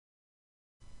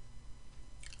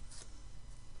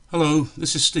Hello,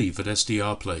 this is Steve at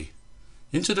SDRplay.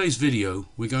 In today's video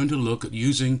we're going to look at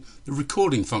using the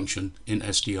recording function in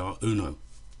SDRuno.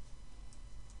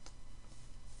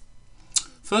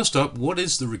 First up, what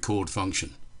is the record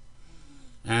function?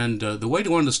 And the way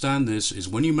to understand this is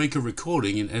when you make a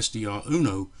recording in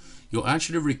SDRuno, you're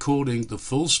actually recording the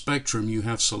full spectrum you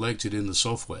have selected in the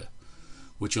software,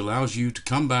 which allows you to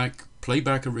come back, play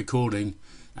back a recording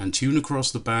and tune across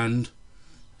the band,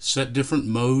 set different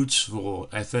modes for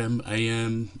FM,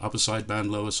 AM, upper sideband,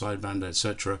 lower sideband,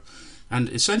 etc. and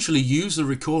essentially use the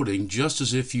recording just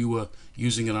as if you were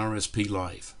using an RSP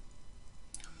live.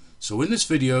 So in this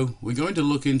video we're going to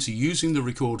look into using the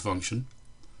record function,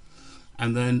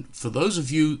 and then for those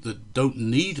of you that don't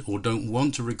need or don't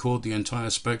want to record the entire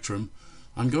spectrum,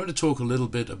 I'm going to talk a little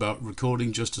bit about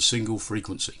recording just a single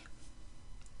frequency.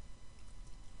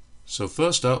 So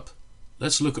first up,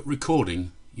 let's look at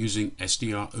recording using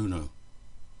SDRuno.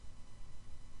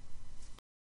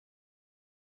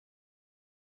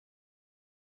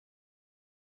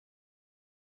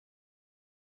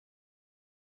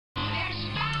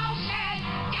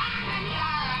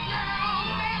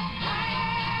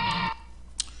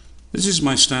 This is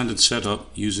my standard setup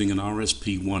using an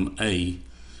RSP1A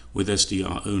with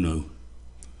SDRuno.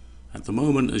 At the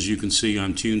moment, as you can see,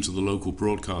 I'm tuned to the local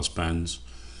broadcast bands,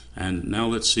 and now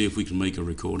let's see if we can make a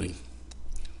recording.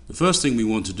 The first thing we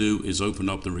want to do is open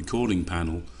up the recording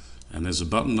panel, and there's a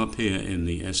button up here in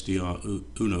the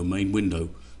SDRuno main window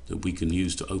that we can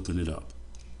use to open it up.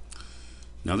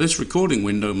 Now this recording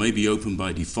window may be open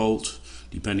by default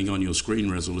depending on your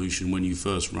screen resolution when you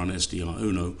first run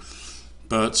SDRuno,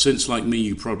 but since like me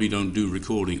you probably don't do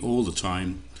recording all the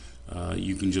time,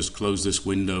 you can just close this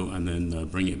window and then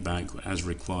bring it back as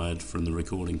required from the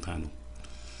recording panel.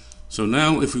 So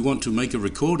now if we want to make a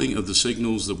recording of the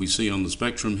signals that we see on the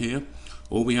spectrum here,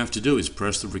 all we have to do is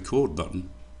press the record button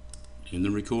in the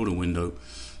recorder window,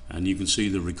 and you can see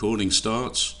the recording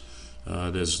starts.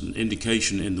 There's an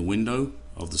indication in the window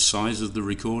of the size of the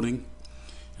recording,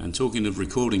 and talking of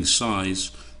recording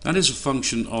size, that is a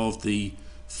function of the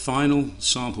final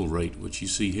sample rate, which you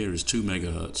see here is 2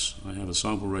 megahertz. I have a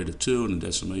sample rate of 2 and a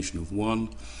decimation of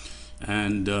 1,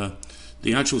 and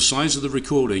the actual size of the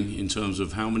recording in terms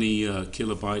of how many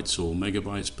kilobytes or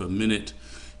megabytes per minute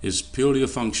is purely a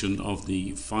function of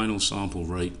the final sample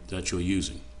rate that you're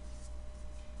using.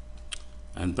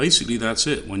 And basically that's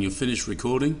it. When you're finished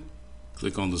recording,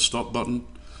 click on the stop button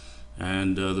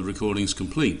and the recording's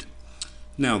complete.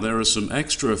 Now there are some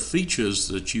extra features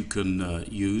that you can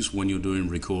use when you're doing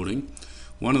recording.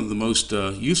 One of the most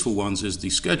useful ones is the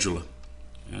scheduler,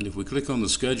 and if we click on the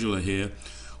scheduler here,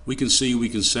 we can see we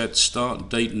can set start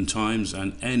date and times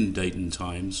and end date and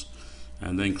times,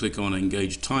 and then click on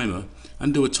engage timer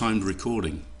and do a timed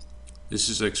recording. This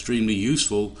is extremely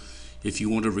useful if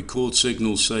you want to record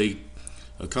signals, say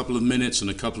a couple of minutes and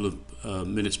a couple of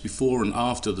minutes before and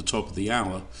after the top of the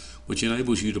hour, which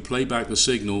enables you to play back the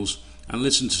signals and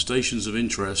listen to stations of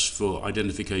interest for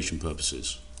identification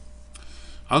purposes.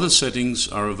 Other settings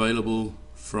are available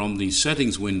from the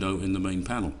settings window in the main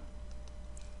panel.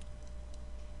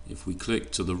 If we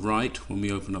click to the right when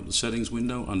we open up the settings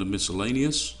window under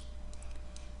miscellaneous,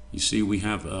 you see we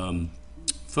have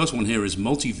first one here is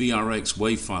multi-VRX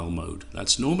wave file mode.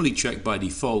 That's normally checked by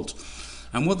default,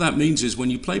 and what that means is when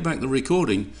you play back the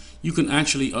recording you can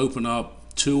actually open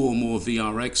up 2 or more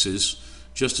VRXs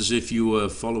just as if you were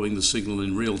following the signal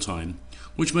in real time,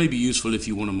 which may be useful if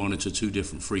you want to monitor 2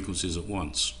 different frequencies at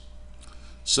once.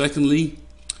 Secondly,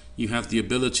 you have the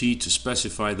ability to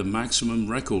specify the maximum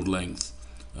record length.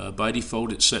 By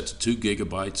default it's set to 2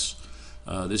 gigabytes.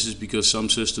 This is because some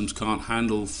systems can't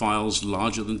handle files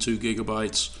larger than 2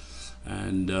 gigabytes,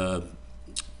 and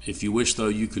if you wish though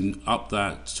you can up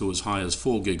that to as high as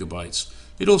 4 gigabytes.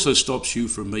 It also stops you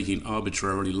from making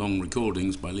arbitrarily long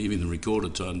recordings by leaving the recorder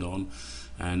turned on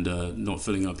and not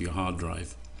filling up your hard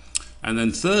drive. And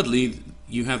then thirdly,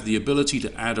 you have the ability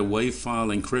to add a wave file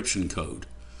encryption code,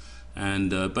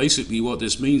 and basically what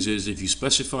this means is if you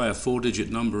specify a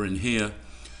 4-digit number in here,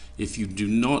 if you do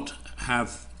not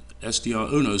have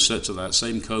SDRuno set to that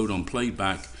same code on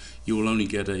playback, you will only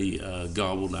get a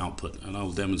garbled output, and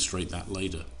I'll demonstrate that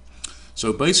later.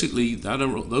 So basically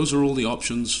those are all the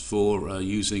options for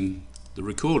using the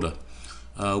recorder.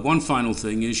 One final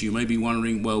thing is you may be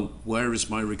wondering, well, where is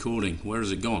my recording? Where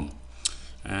has it gone?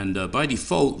 And by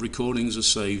default recordings are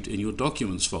saved in your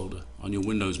documents folder on your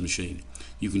Windows machine.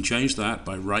 You can change that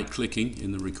by right-clicking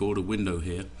in the recorder window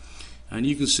here, and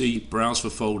you can see browse for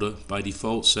folder, by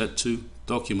default set to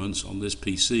documents on this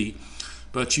PC,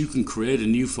 but you can create a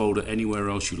new folder anywhere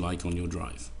else you like on your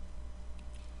drive.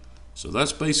 So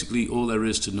that's basically all there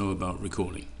is to know about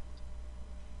recording.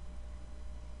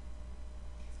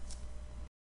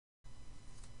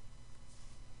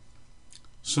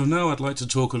 So now I'd like to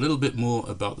talk a little bit more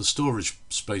about the storage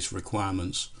space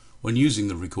requirements when using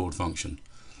the record function.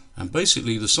 And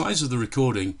basically the size of the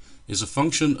recording is a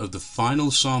function of the final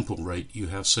sample rate you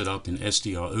have set up in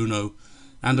SDRuno,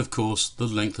 and of course the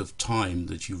length of time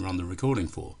that you run the recording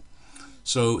for.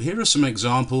 So here are some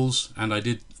examples, and I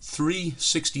did 3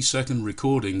 60-second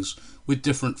recordings with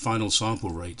different final sample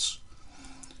rates.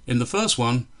 In the first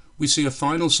one we see a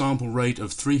final sample rate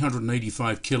of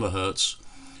 385 kilohertz,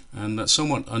 and that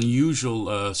somewhat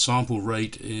unusual sample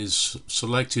rate is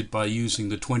selected by using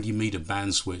the 20 meter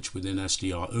band switch within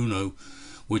SDRuno,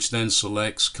 which then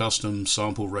selects custom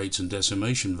sample rates and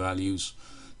decimation values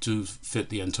to fit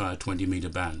the entire 20 meter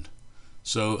band.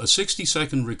 So a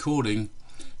 60-second recording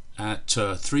at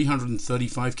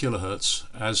 335 kilohertz,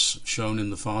 as shown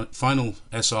in the final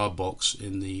SR box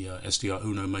in the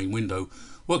SDRuno main window,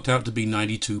 worked out to be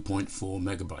 92.4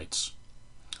 megabytes.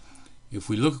 If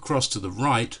we look across to the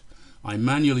right, I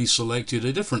manually selected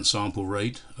a different sample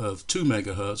rate of 2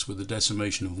 megahertz with a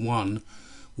decimation of 1,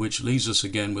 which leaves us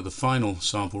again with a final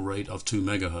sample rate of 2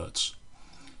 megahertz.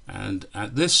 And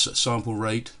at this sample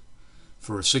rate,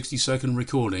 for a 60-second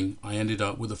recording, I ended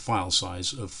up with a file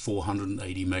size of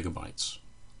 480 megabytes.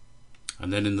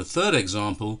 And then in the third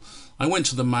example, I went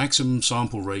to the maximum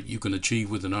sample rate you can achieve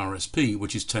with an RSP,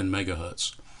 which is 10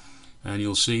 megahertz. And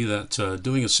you'll see that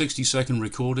doing a 60-second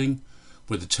recording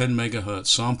with a 10 megahertz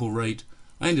sample rate,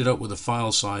 I ended up with a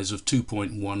file size of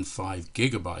 2.15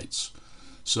 gigabytes.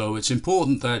 So it's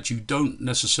important that you don't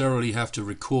necessarily have to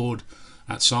record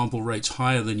at sample rates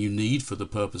higher than you need for the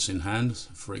purpose in hand.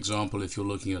 For example, if you're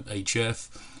looking at HF,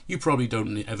 you probably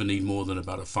don't ever need more than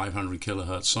about a 500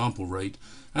 kilohertz sample rate,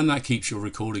 and that keeps your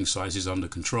recording sizes under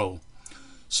control.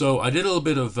 So I did a little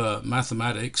bit of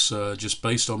mathematics just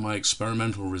based on my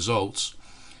experimental results,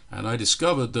 and I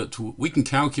discovered that we can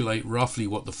calculate roughly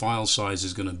what the file size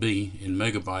is going to be in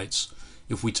megabytes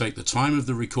if we take the time of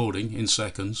the recording in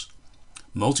seconds,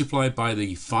 multiply by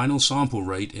the final sample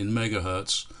rate in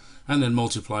megahertz, and then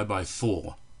multiply by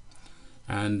 4.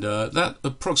 And that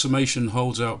approximation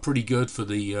holds out pretty good for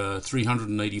the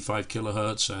 385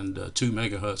 kilohertz and 2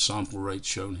 megahertz sample rates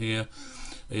shown here.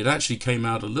 It actually came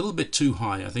out a little bit too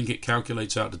high. I think it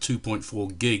calculates out to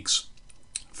 2.4 gigs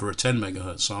for a 10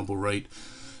 megahertz sample rate,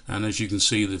 and as you can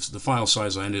see, the file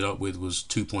size I ended up with was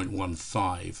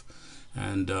 2.15.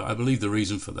 And I believe the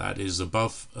reason for that is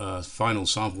above final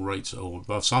sample rates, or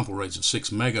above sample rates of 6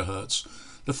 megahertz,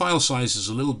 the file size is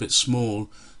a little bit small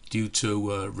due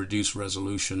to reduced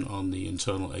resolution on the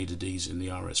internal A to Ds in the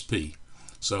RSP.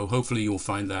 So hopefully you'll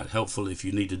find that helpful if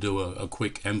you need to do a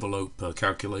quick envelope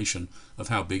calculation of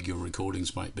how big your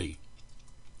recordings might be.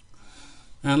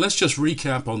 And let's just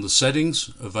recap on the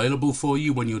settings available for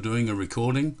you when you're doing a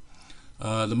recording.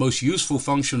 The most useful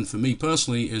function for me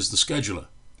personally is the scheduler.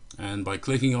 And by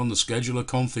clicking on the scheduler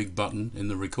config button in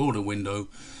the recorder window,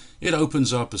 it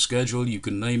opens up a schedule. You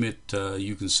can name it,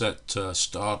 you can set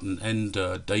start and end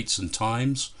dates and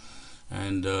times,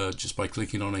 and just by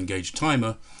clicking on engage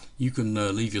timer, you can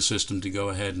leave your system to go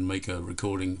ahead and make a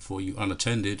recording for you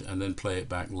unattended and then play it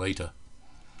back later.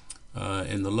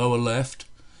 In the lower left,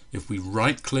 if we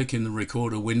right click in the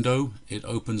recorder window, it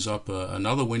opens up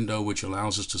another window which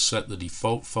allows us to set the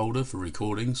default folder for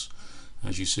recordings.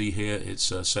 As you see here,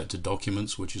 it's set to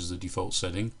documents, which is the default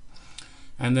setting.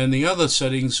 And then the other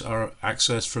settings are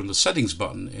accessed from the settings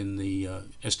button in the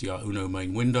SDRuno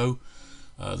main window.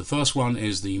 The first one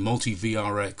is the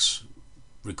multi-VRX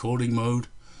recording mode,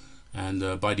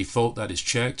 and by default that is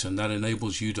checked, and that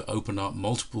enables you to open up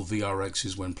multiple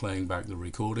VRXs when playing back the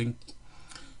recording.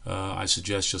 I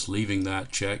suggest just leaving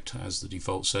that checked as the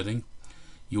default setting.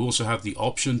 You also have the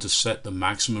option to set the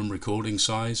maximum recording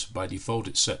size. By default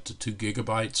it's set to 2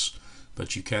 gigabytes,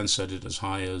 but you can set it as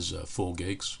high as 4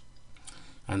 gigs.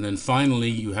 And then finally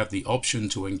you have the option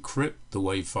to encrypt the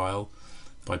WAV file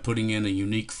by putting in a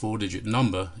unique 4-digit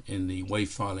number in the WAV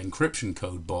file encryption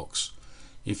code box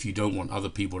if you don't want other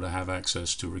people to have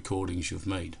access to recordings you've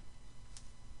made.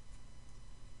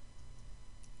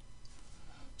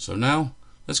 So now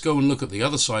let's go and look at the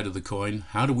other side of the coin.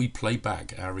 How do we play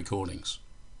back our recordings?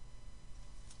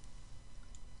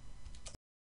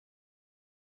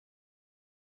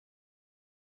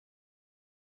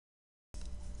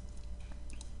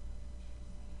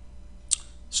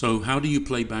 So how do you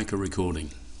play back a recording?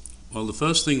 Well, the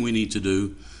first thing we need to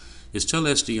do is tell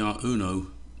SDRuno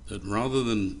that rather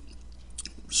than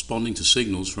responding to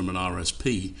signals from an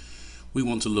RSP, we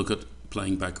want to look at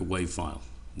playing back a WAV file.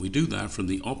 We do that from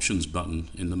the options button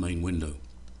in the main window.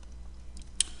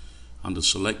 Under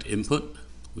select input,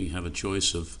 we have a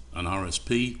choice of an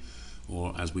RSP,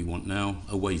 or as we want now,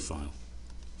 a WAV file.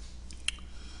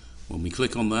 When we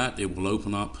click on that, it will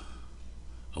open up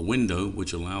a window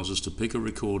which allows us to pick a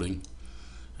recording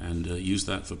and use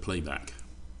that for playback.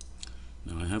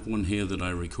 Now I have one here that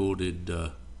I recorded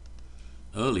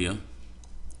earlier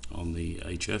on the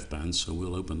HF band, so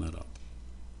we'll open that up.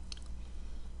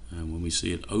 And when we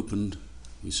see it opened,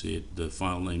 we see it, the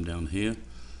file name down here,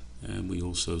 and we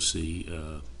also see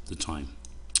the time.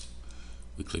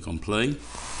 We click on play, and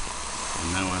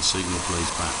now our signal plays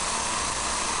back.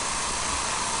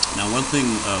 Now one thing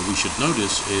we should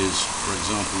notice is, for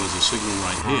example, there's a signal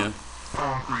right here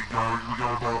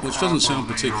which doesn't sound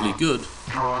particularly good.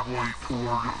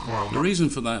 The reason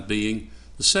for that being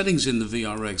the settings in the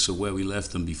VRX are where we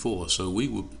left them before. So we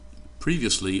were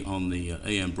previously on the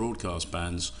AM broadcast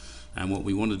bands, and what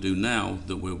we want to do now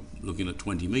that we're looking at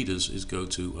 20 meters is go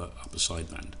to upper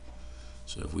sideband.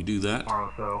 So if we do that,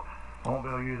 so I won't be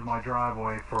able to use my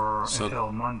driveway until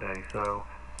Monday. So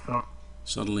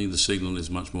suddenly the signal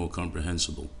is much more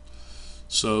comprehensible.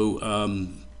 So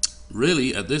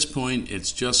really at this point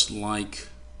it's just like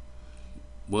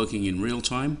working in real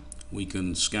time. We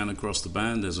can scan across the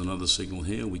band. There's another signal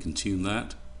here. We can tune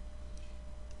that.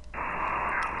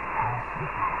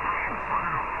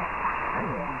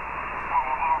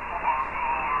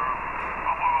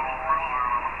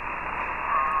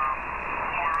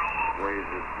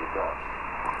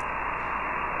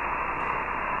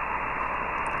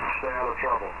 Stay out of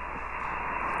trouble.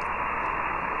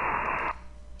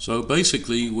 So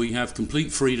basically we have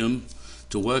complete freedom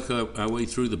to work our way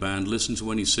through the band, listen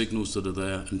to any signals that are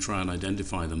there and try and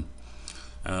identify them.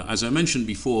 As I mentioned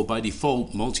before, by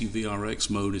default multi-VRX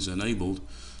mode is enabled,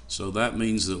 so that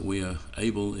means that we are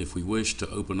able, if we wish, to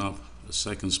open up a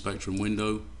second spectrum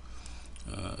window,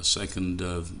 a second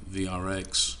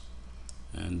VRX,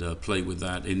 and play with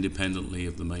that independently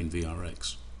of the main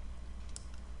VRX.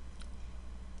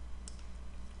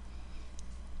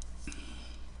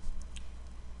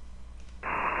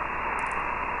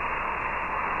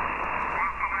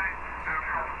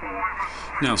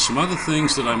 Now, some other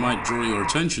things that I might draw your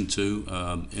attention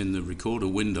to in the recorder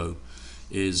window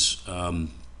is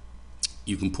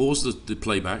you can pause the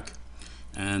playback,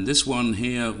 and this one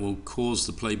here will cause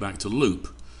the playback to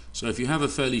loop. So if you have a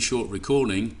fairly short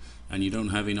recording and you don't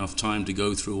have enough time to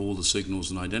go through all the signals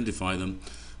and identify them,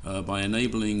 by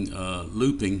enabling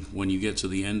looping, when you get to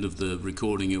the end of the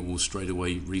recording it will straight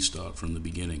away restart from the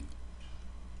beginning.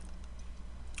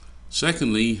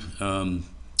 Secondly,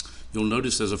 you'll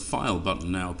notice there's a file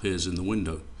button now appears in the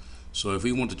window. So if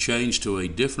we want to change to a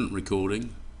different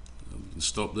recording, we can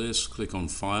stop this, click on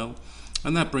file,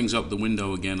 and that brings up the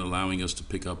window again, allowing us to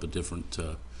pick up a different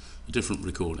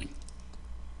recording.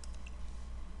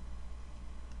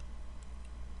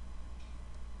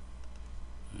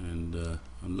 And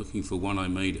I'm looking for one I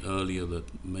made earlier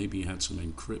that maybe had some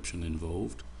encryption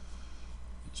involved.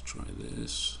 Let's try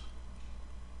this.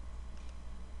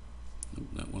 Nope,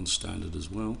 that one's standard as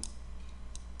well.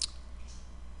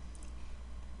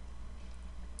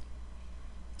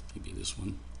 Maybe this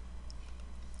one.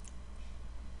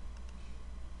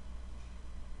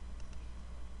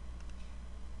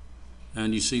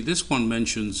 And you see this one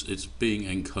mentions it's being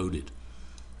encoded,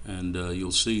 and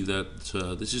you'll see that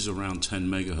this is around 10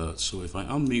 megahertz. So if I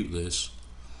unmute this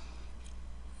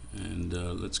and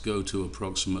let's go to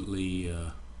approximately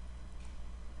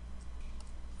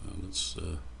let's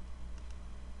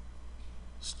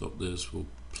stop this, we'll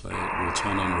play it, we'll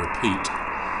turn on repeat,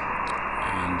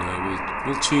 and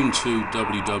we'll tune to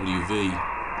WWV.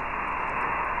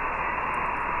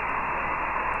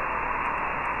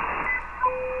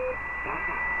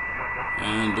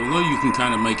 And although you can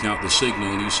kind of make out the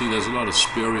signal, and you see there's a lot of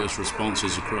spurious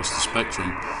responses across the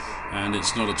spectrum, and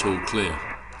it's not at all clear.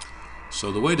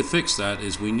 So the way to fix that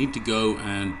is we need to go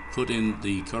and put in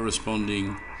the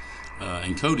corresponding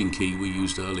encoding key we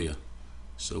used earlier.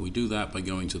 So we do that by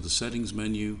going to the settings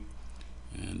menu,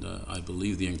 and I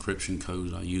believe the encryption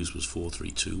code I used was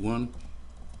 4321.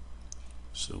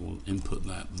 So we'll input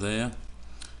that there,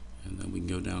 and then we can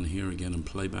go down here again and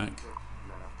play back.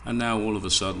 And now all of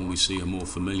a sudden we see a more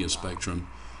familiar spectrum,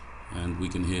 and we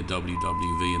can hear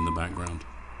WWV in the background.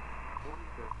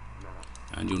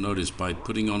 And you'll notice by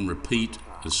putting on repeat,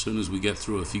 as soon as we get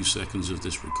through a few seconds of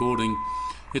this recording,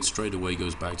 it straight away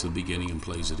goes back to the beginning and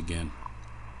plays it again.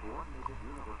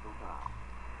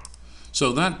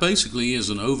 So that basically is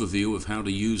an overview of how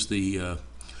to use the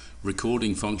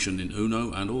recording function in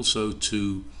Uno, and also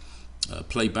to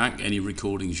play back any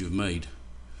recordings you've made.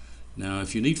 Now,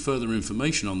 if you need further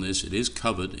information on this, it is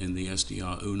covered in the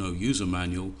SDRuno user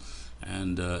manual,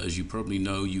 and as you probably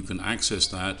know, you can access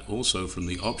that also from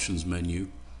the options menu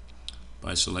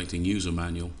by selecting user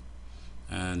manual,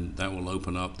 and that will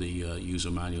open up the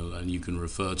user manual, and you can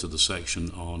refer to the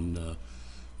section on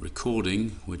recording,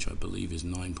 which I believe is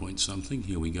 9 point something.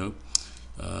 Here we go,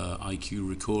 IQ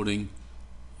recording,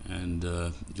 and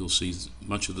you'll see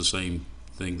much of the same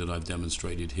thing that I've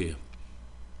demonstrated here.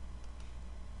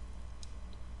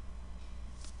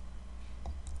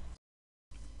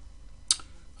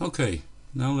 Okay,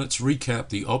 now let's recap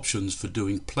the options for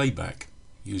doing playback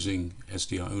using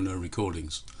SDRuno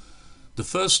recordings. The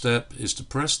first step is to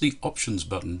press the options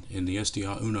button in the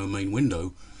SDRuno main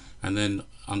window, and then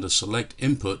under select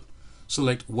input,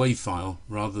 select WAV file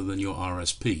rather than your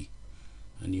RSP.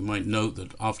 And you might note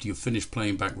that after you've finished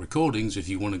playing back recordings, if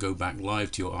you want to go back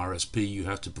live to your RSP, you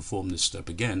have to perform this step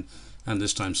again, and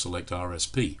this time select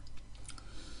RSP.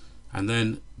 And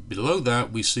then below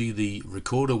that we see the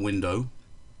recorder window,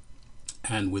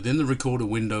 and within the recorder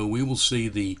window we will see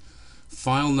the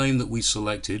file name that we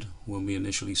selected when we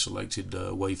initially selected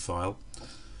WAV file.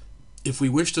 If we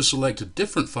wish to select a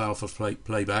different file for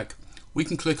playback, we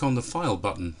can click on the file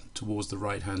button towards the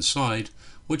right hand side,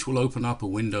 which will open up a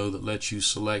window that lets you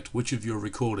select which of your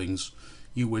recordings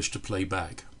you wish to play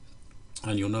back.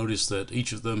 And you'll notice that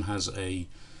each of them has a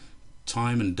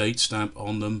time and date stamp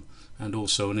on them, and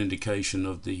also an indication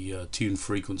of the tune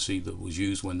frequency that was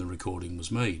used when the recording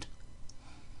was made.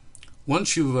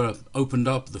 Once you've opened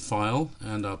up the file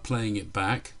and are playing it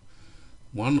back,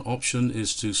 one option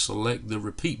is to select the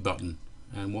repeat button,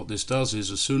 and what this does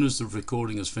is as soon as the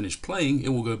recording has finished playing, it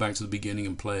will go back to the beginning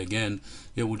and play again.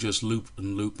 It will just loop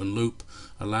and loop and loop,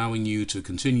 allowing you to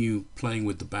continue playing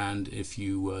with the band if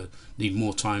you need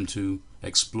more time to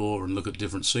explore and look at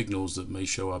different signals that may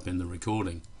show up in the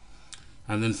recording.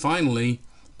 And then finally,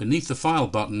 beneath the file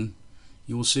button,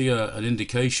 you will see an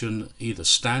indication, either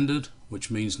standard, which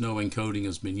means no encoding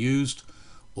has been used,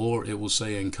 or it will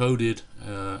say encoded,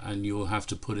 and you'll have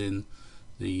to put in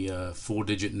the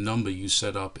 4-digit number you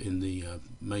set up in the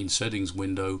main settings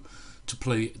window to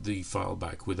play the file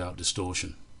back without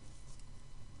distortion.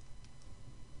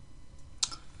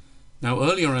 Now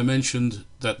earlier I mentioned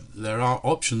that there are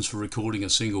options for recording a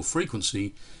single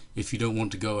frequency if you don't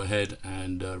want to go ahead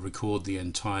and record the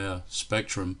entire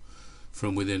spectrum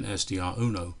from within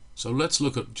SDRuno. So let's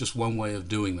look at just one way of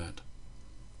doing that.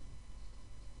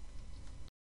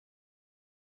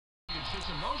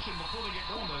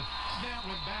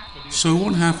 So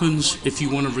what happens if you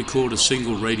want to record a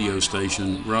single radio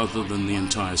station rather than the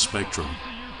entire spectrum?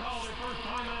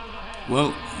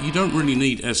 Well, you don't really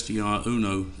need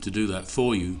SDRuno to do that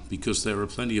for you, because there are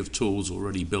plenty of tools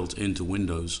already built into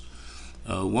Windows.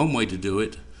 One way to do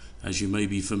it, as you may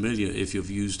be familiar if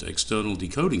you've used external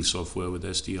decoding software with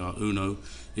SDRuno,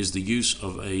 is the use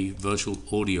of a virtual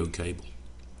audio cable.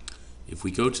 If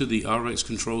we go to the RX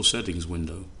control settings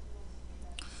window,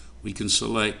 we can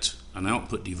select an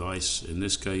output device, in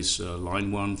this case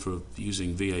line 1 for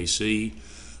using VAC,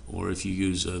 or if you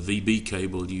use a VB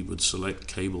cable you would select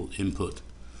cable input.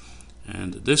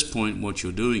 And at this point what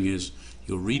you're doing is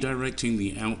you're redirecting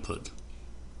the output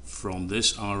from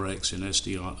this RX in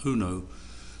SDRuno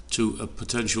to a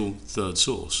potential third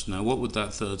source. Now what would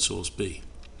that third source be?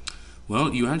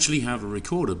 Well, you actually have a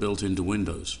recorder built into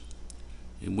Windows.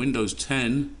 In Windows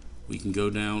 10 we can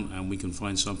go down and we can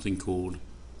find something called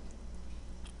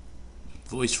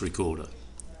voice recorder.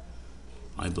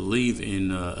 I believe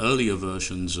in earlier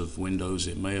versions of Windows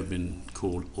it may have been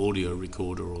called audio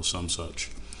recorder or some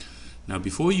such. Now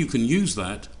before you can use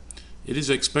that, it is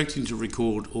expecting to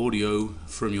record audio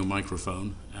from your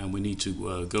microphone, and we need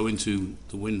to go into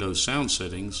the Windows sound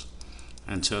settings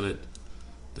and tell it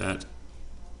that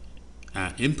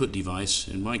our input device,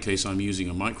 in my case I'm using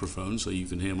a microphone so you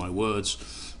can hear my words,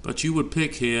 but you would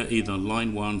pick here either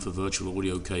line 1 for virtual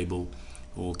audio cable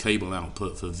or cable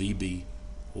output for VB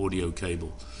audio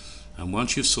cable. And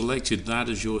once you've selected that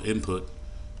as your input,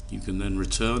 you can then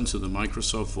return to the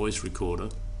Microsoft Voice Recorder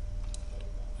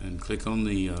and click on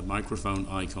the microphone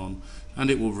icon, and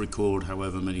it will record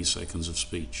however many seconds of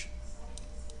speech,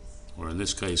 or in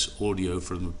this case audio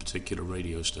from a particular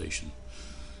radio station.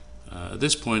 At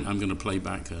this point I'm going to play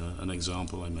back an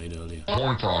example I made earlier.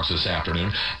 Horned Frogs this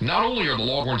afternoon. Not only are the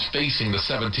Longhorns facing the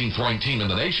 17th ranked team in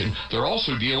the nation, they're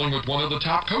also dealing with one of the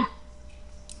top coaches.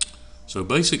 So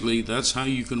basically that's how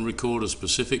you can record a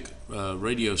specific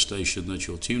radio station that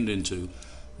you're tuned into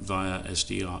via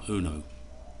SDRuno.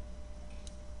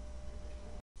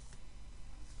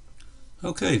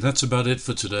 Okay, that's about it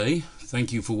for today.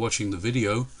 Thank you for watching the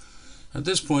video. At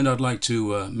this point I'd like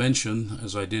to mention,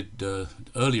 as I did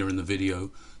earlier in the video,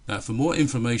 that for more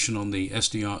information on the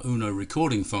SDRuno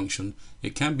recording function,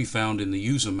 it can be found in the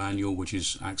user manual, which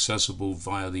is accessible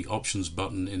via the options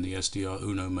button in the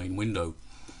SDRuno main window.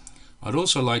 I'd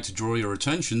also like to draw your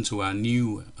attention to our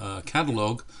new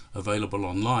catalog available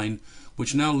online,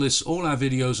 which now lists all our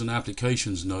videos and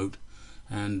applications note,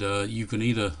 and you can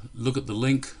either look at the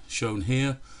link shown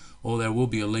here, or there will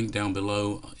be a link down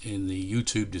below in the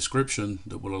YouTube description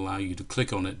that will allow you to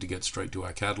click on it to get straight to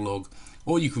our catalog,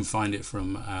 or you can find it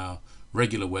from our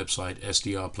regular website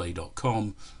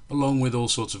SDRplay.com, along with all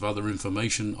sorts of other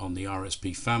information on the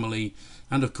RSP family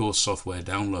and of course software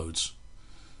downloads.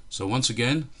 So once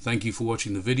again, thank you for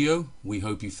watching the video. We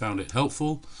hope you found it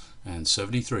helpful, and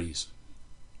 73s.